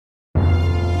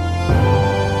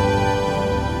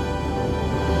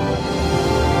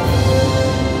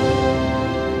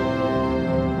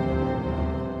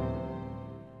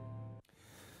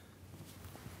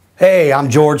Hey, I'm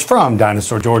George from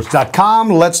DinosaurGeorge.com.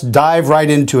 Let's dive right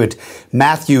into it.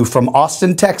 Matthew from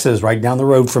Austin, Texas, right down the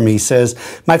road from me, says,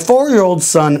 my 4-year-old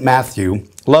son, Matthew,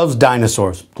 loves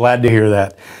dinosaurs. Glad to hear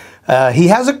that. He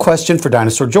has a question for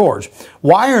Dinosaur George.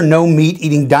 Why are no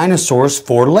meat-eating dinosaurs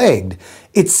four-legged?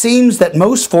 It seems that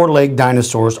most four-legged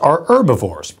dinosaurs are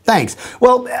herbivores. Thanks.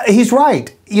 Well, he's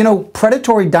right. You know,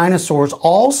 predatory dinosaurs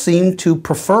all seem to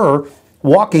prefer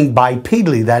walking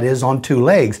bipedally, that is, on two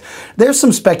legs. There's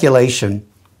some speculation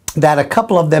that a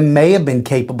couple of them may have been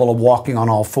capable of walking on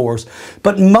all fours,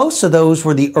 but most of those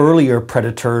were the earlier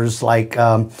predators, like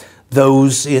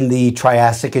those in the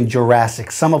Triassic and Jurassic.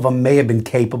 Some of them may have been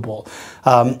capable.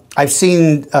 I've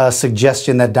seen a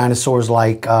suggestion that dinosaurs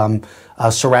like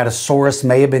Ceratosaurus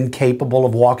may have been capable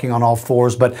of walking on all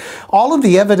fours, but all of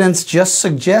the evidence just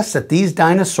suggests that these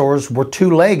dinosaurs were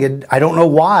two-legged. I don't know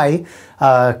why.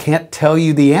 Can't tell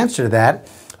you the answer to that.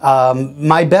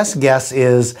 My best guess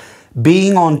is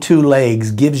being on two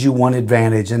legs gives you one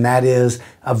advantage, and that is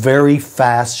a very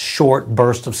fast, short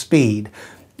burst of speed.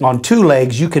 On two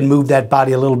legs, you can move that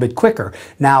body a little bit quicker.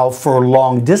 Now, for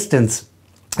long distance,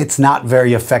 it's not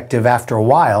very effective after a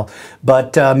while,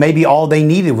 but maybe all they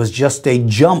needed was just a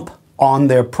jump on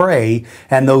their prey,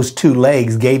 and those two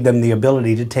legs gave them the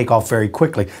ability to take off very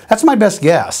quickly. That's my best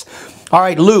guess. All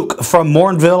right, Luke from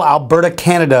Morinville, Alberta,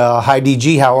 Canada. Hi,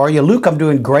 DG. How are you? Luke, I'm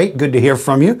doing great. Good to hear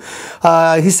from you.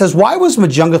 He says, why was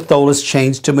Majungatholus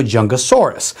changed to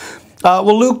Majungasaurus?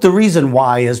 Well, Luke, the reason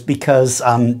why is because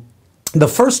the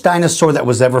first dinosaur that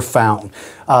was ever found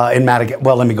in Madagascar,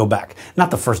 well, let me go back. Not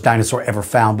the first dinosaur ever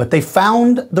found, but they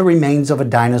found the remains of a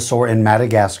dinosaur in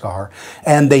Madagascar,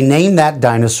 and they named that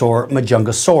dinosaur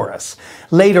Majungasaurus.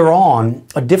 Later on,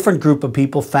 a different group of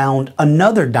people found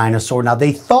another dinosaur. Now,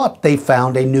 they thought they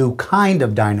found a new kind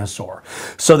of dinosaur,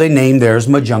 so they named theirs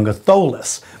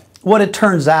Majungatholus. What it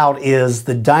turns out is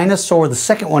the dinosaur, the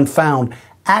second one found,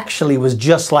 actually was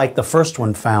just like the first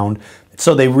one found.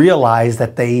 So they realized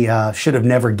that they should have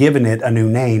never given it a new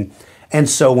name. And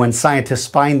so when scientists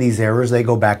find these errors, they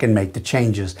go back and make the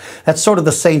changes. That's sort of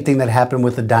the same thing that happened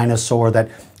with the dinosaur that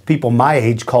people my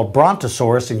age called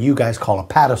Brontosaurus and you guys call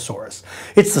Apatosaurus.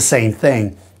 It's the same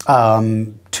thing.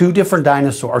 Two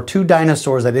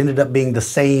dinosaurs that ended up being the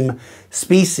same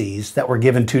species that were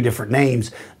given two different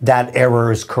names. That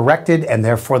error is corrected, and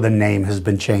therefore the name has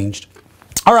been changed.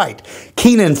 All right,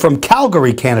 Keenan from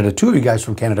Calgary, Canada. Two of you guys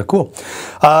from Canada, cool.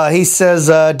 He says,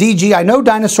 DG, I know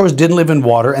dinosaurs didn't live in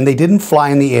water and they didn't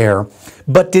fly in the air,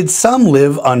 but did some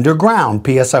live underground?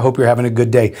 P.S. I hope you're having a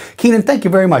good day. Keenan, thank you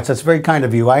very much. That's very kind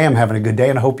of you. I am having a good day,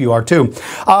 and I hope you are too.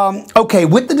 Okay,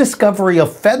 with the discovery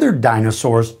of feathered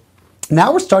dinosaurs,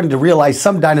 now we're starting to realize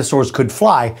some dinosaurs could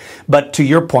fly, but to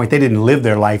your point, they didn't live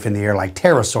their life in the air like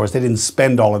pterosaurs. They didn't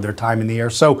spend all of their time in the air.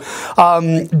 So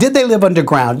did they live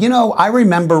underground? You know, I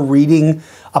remember reading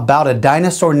about a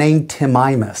dinosaur named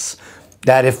Timimus,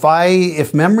 that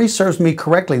if memory serves me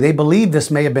correctly, they believe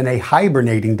this may have been a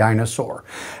hibernating dinosaur.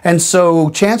 And so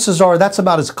chances are that's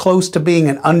about as close to being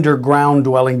an underground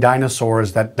dwelling dinosaur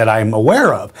as that I'm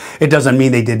aware of. It doesn't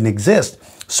mean they didn't exist.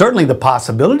 Certainly the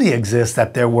possibility exists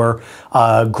that there were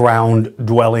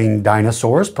ground-dwelling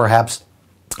dinosaurs, perhaps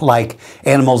like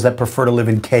animals that prefer to live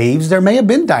in caves. There may have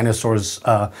been dinosaurs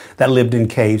that lived in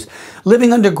caves.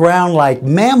 Living underground like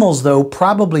mammals, though,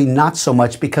 probably not so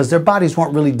much because their bodies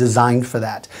weren't really designed for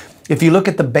that. If you look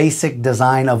at the basic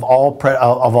design of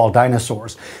all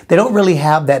dinosaurs, they don't really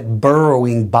have that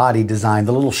burrowing body design,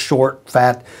 the little short,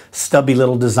 fat, stubby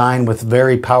little design with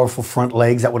very powerful front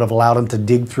legs that would have allowed them to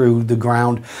dig through the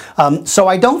ground. So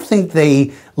I don't think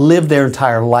they lived their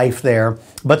entire life there,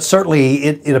 but certainly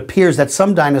it appears that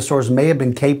some dinosaurs may have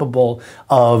been capable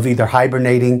of either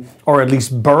hibernating or at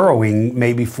least burrowing,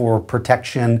 maybe for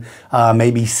protection,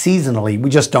 maybe seasonally. We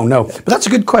just don't know. But that's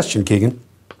a good question, Keegan.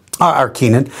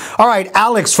 Keenan. All right,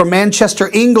 Alex from Manchester,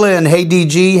 England. Hey,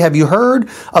 DG, have you heard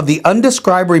of the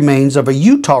undescribed remains of a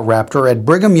Utahraptor at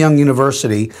Brigham Young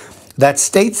University that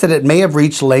states that it may have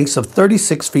reached lengths of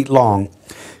 36 feet long?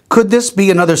 Could this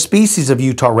be another species of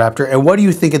Utahraptor, and what do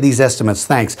you think of these estimates?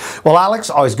 Thanks. Well,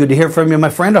 Alex, always good to hear from you, my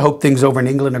friend. I hope things over in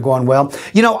England are going well.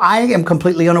 You know, I am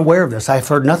completely unaware of this. I've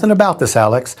heard nothing about this,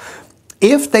 Alex.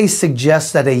 If they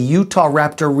suggest that a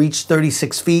Utahraptor reached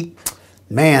 36 feet,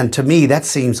 man, to me, that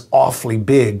seems awfully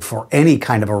big for any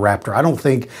kind of a raptor. I don't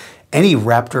think any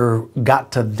raptor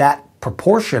got to that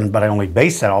proportion, but I only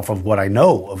base that off of what I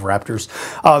know of raptors.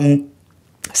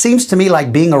 Seems to me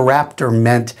like being a raptor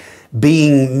meant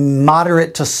being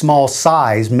moderate to small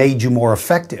size made you more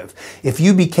effective. If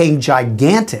you became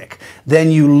gigantic,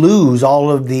 then you lose all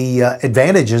of the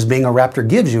advantages being a raptor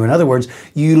gives you. In other words,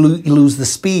 you lose the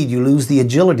speed, you lose the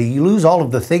agility, you lose all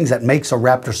of the things that makes a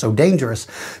raptor so dangerous.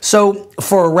 So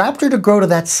for a raptor to grow to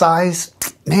that size,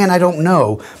 man, I don't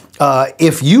know.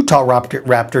 If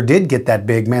Utahraptor did get that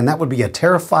big, man, that would be a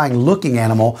terrifying looking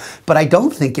animal, but I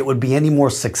don't think it would be any more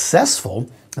successful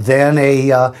than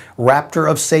a raptor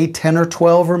of, say, 10 or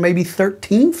 12 or maybe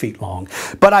 13 feet long.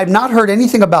 But I've not heard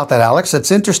anything about that, Alex.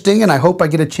 That's interesting, and I hope I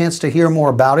get a chance to hear more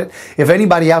about it. If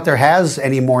anybody out there has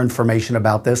any more information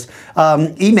about this,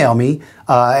 email me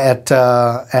at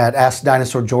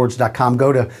AskDinosaurGeorge.com.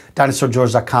 Go to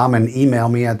DinosaurGeorge.com and email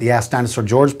me at the Ask Dinosaur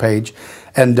George page,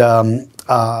 and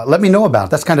let me know about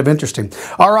it. That's kind of interesting.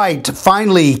 All right,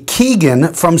 finally,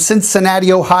 Keegan from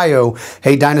Cincinnati, Ohio.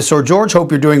 Hey, Dinosaur George,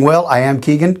 hope you're doing well. I am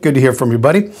Keegan. Good to hear from you,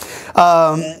 buddy.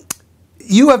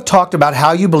 You have talked about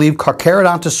how you believe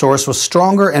Carcharodontosaurus was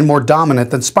stronger and more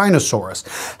dominant than Spinosaurus.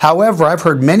 However, I've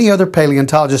heard many other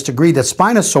paleontologists agree that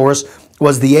Spinosaurus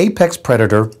was the apex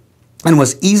predator and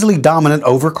was easily dominant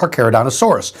over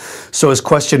Carcharodontosaurus. So his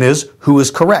question is, who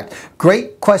is correct?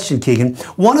 Great question, Keegan.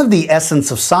 One of the essence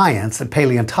of science, and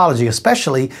paleontology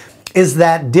especially, is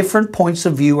that different points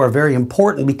of view are very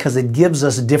important because it gives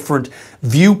us different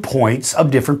viewpoints of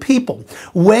different people.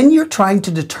 When you're trying to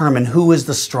determine who is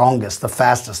the strongest, the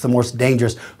fastest, the most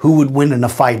dangerous, who would win in a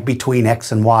fight between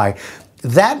X and Y,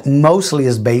 that mostly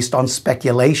is based on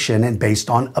speculation and based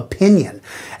on opinion.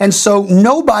 And so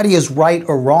nobody is right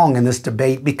or wrong in this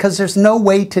debate because there's no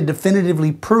way to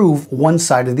definitively prove one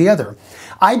side or the other.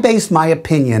 I base my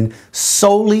opinion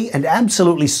solely and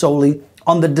absolutely solely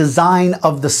on the design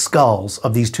of the skulls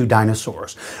of these two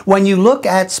dinosaurs. When you look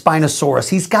at Spinosaurus,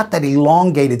 he's got that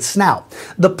elongated snout.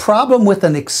 The problem with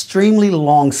an extremely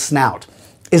long snout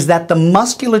is that the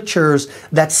musculatures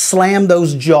that slam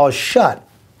those jaws shut,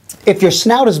 if your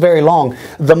snout is very long,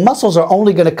 the muscles are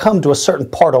only going to come to a certain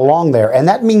part along there. And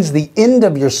that means the end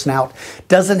of your snout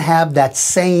doesn't have that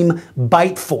same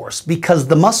bite force because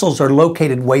the muscles are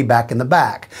located way back in the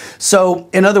back. So,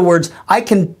 in other words, I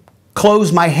can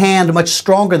close my hand much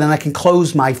stronger than I can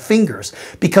close my fingers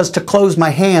because to close my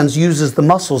hands uses the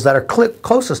muscles that are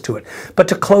closest to it. But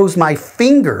to close my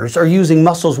fingers are using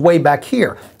muscles way back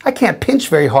here. I can't pinch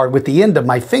very hard with the end of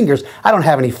my fingers. I don't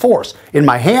have any force. In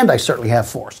my hand, I certainly have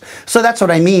force. So that's what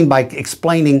I mean by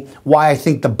explaining why I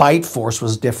think the bite force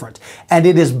was different. And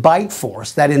it is bite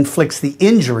force that inflicts the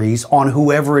injuries on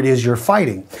whoever it is you're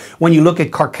fighting. When you look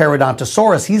at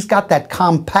Carcharodontosaurus, he's got that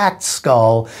compact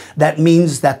skull. That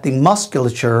means that the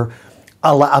musculature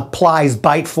applies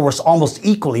bite force almost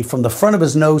equally from the front of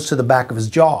his nose to the back of his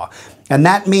jaw. And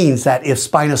that means that if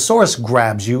Spinosaurus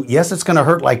grabs you, yes, it's going to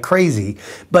hurt like crazy,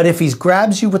 but if he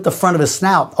grabs you with the front of his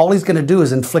snout, all he's going to do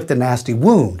is inflict a nasty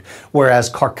wound. Whereas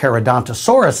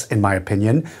Carcharodontosaurus, in my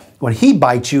opinion, when he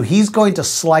bites you, he's going to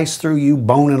slice through you,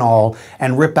 bone and all,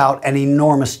 and rip out an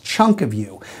enormous chunk of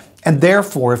you. And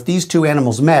therefore, if these two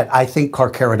animals met, I think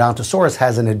Carcharodontosaurus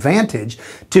has an advantage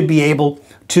to be able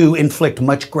to inflict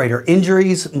much greater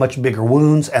injuries, much bigger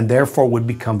wounds, and therefore would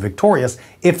become victorious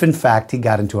if, in fact, he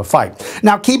got into a fight.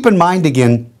 Now, keep in mind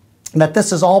again that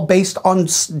this is all based on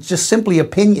just simply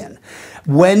opinion.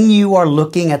 When you are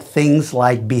looking at things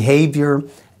like behavior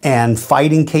and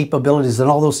fighting capabilities and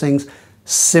all those things,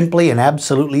 simply and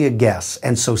absolutely a guess.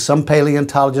 And so some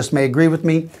paleontologists may agree with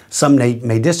me, some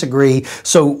may disagree.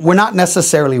 So we're not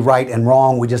necessarily right and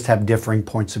wrong, we just have differing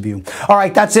points of view. All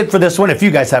right, that's it for this one. If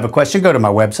you guys have a question, go to my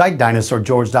website,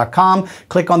 DinosaurGeorge.com,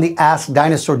 click on the Ask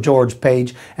Dinosaur George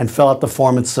page and fill out the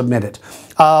form and submit it.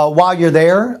 While you're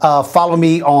there, follow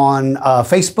me on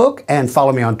Facebook and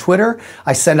follow me on Twitter.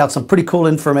 I send out some pretty cool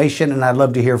information and I'd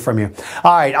love to hear from you.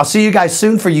 All right, I'll see you guys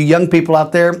soon. For you young people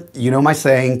out there, you know my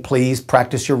saying, please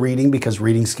practice your reading because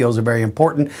reading skills are very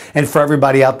important. And for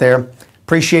everybody out there,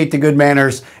 appreciate the good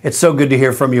manners. It's so good to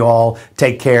hear from you all.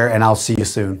 Take care and I'll see you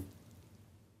soon.